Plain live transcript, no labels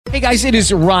Hey guys, it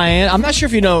is Ryan. I'm not sure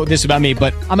if you know this about me,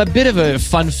 but I'm a bit of a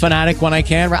fun fanatic when I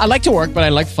can. I like to work, but I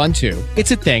like fun too.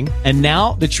 It's a thing. And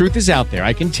now the truth is out there.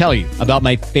 I can tell you about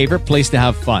my favorite place to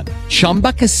have fun.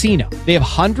 Chumba Casino. They have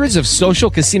hundreds of social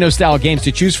casino style games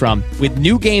to choose from with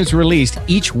new games released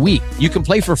each week. You can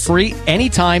play for free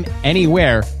anytime,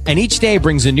 anywhere. And each day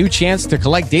brings a new chance to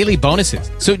collect daily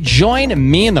bonuses. So join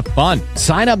me in the fun.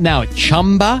 Sign up now at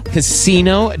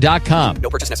ChumbaCasino.com. No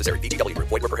purchase necessary. VGW.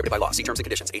 Void where prohibited by law. See terms and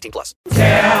conditions. 18+.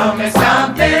 Tell me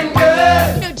something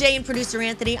good. You know, Jay and producer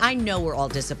Anthony, I know we're all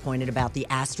disappointed about the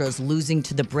Astros losing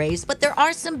to the Braves, but there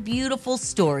are some beautiful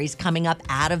stories coming up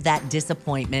out of that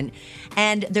disappointment.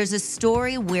 And there's a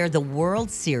story where the World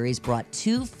Series brought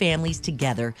two families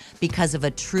together because of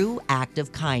a true act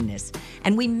of kindness.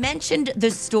 And we mentioned the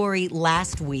story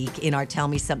last week in our Tell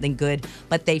Me Something Good,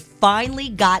 but they finally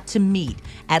got to meet.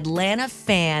 Atlanta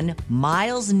fan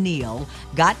Miles Neal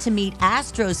got to meet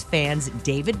Astros fans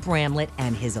David Bramlett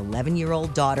and his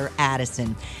 11-year-old daughter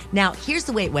Addison. Now, here's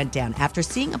the way it went down. After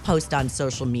seeing a post on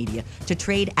social media to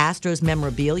trade Astros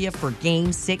memorabilia for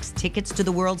Game 6 tickets to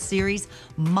the World Series,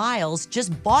 Miles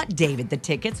just bought David the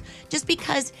tickets just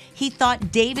because he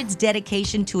thought David's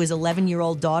dedication to his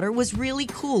 11-year-old daughter was really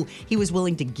cool. He was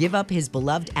willing to give up his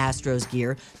beloved Astros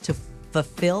gear to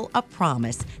fulfill a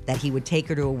promise that he would take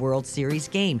her to a World Series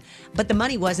game. But the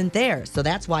money wasn't there, so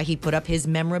that's why he put up his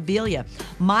memorabilia.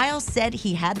 Miles said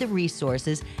he had the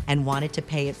resources and wanted to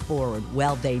pay it forward.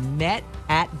 Well, they met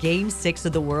at Game 6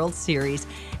 of the World Series,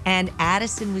 and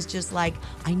Addison was just like,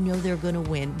 I know they're going to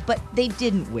win, but they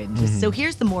didn't win. So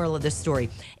here's the moral of the story.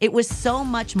 It was so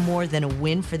much more than a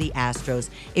win for the Astros.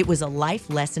 It was a life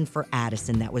lesson for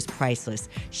Addison that was priceless.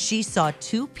 She saw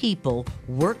two people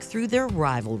work through their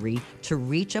rivalry to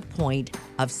reach a point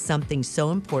of something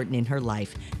so important in her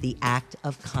life, the act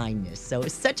of kindness. So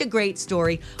it's such a great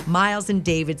story. Miles and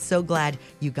David, so glad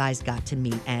you guys got to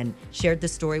meet and shared the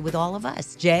story with all of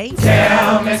us. Jay?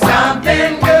 Tell me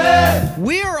something good.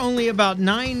 We are only about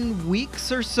 9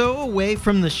 weeks or so away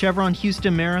from the Chevron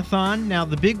Houston Marathon. Now,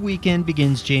 the big weekend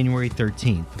begins January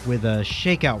 13th with a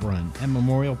shakeout run at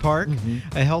Memorial Park,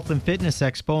 a health and fitness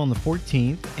expo on the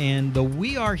 14th, and the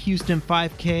We Are Houston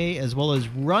 5K, as well as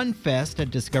Run Fest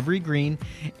at Discovery Green,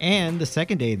 and the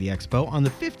second day of the expo on the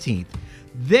 15th.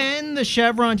 Then the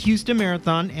Chevron Houston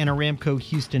Marathon and Aramco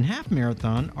Houston Half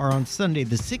Marathon are on Sunday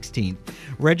the 16th.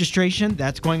 Registration,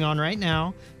 that's going on right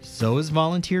now. So is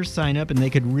volunteer sign up, and they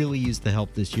could really use the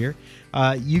help this year.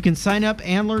 You can sign up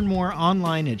and learn more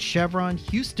online at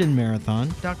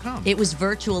ChevronHoustonMarathon.com. It was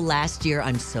virtual last year.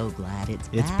 I'm so glad it's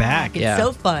back. It's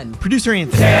so fun. Producer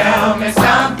Anthony. Tell me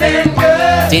something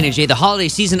good. Dana and Jay, the holiday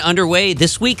season underway.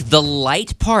 This week, the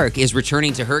Light Park is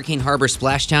returning to Hurricane Harbor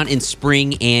Splashtown in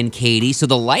Spring and Katy. So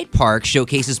the Light Park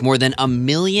showcases more than 1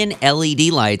 million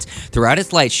LED lights throughout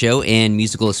its light show and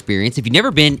musical experience. If you've never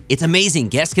been, it's amazing.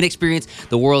 Guests can experience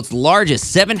the world's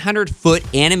largest 700-foot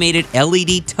animated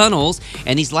LED tunnels.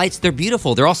 And these lights, they're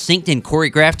beautiful. They're all synced and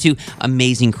choreographed to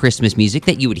amazing Christmas music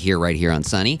that you would hear right here on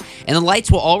Sunny. And the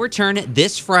lights will all return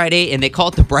this Friday, and they call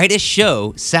it the brightest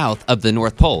show south of the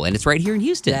North Pole. And it's right here in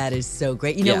Houston. That is so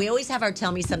great. You know, we always have our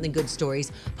Tell Me Something Good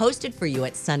stories posted for you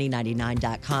at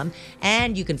sunny99.com.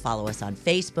 And you can follow us on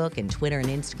Facebook and Twitter and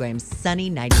Instagram,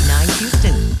 Sunny99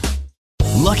 Houston.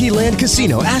 Lucky Land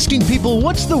Casino, asking people,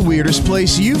 what's the weirdest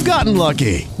place you've gotten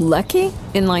lucky? Lucky?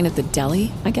 In line at the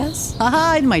deli, I guess?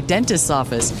 Aha, in my dentist's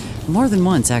office. More than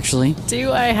once, actually.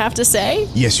 Do I have to say?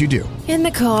 Yes, you do. In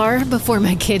the car before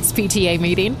my kids' PTA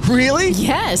meeting. Really?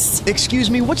 Yes.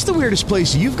 Excuse me, what's the weirdest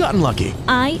place you've gotten lucky?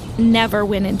 I never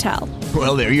win and tell.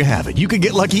 Well, there you have it. You can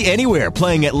get lucky anywhere,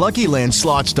 playing at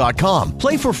LuckyLandSlots.com.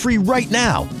 Play for free right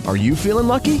now. Are you feeling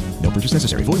lucky? No purchase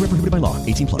necessary. Void where prohibited by law.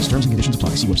 18+. Terms and conditions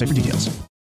apply. See website for details.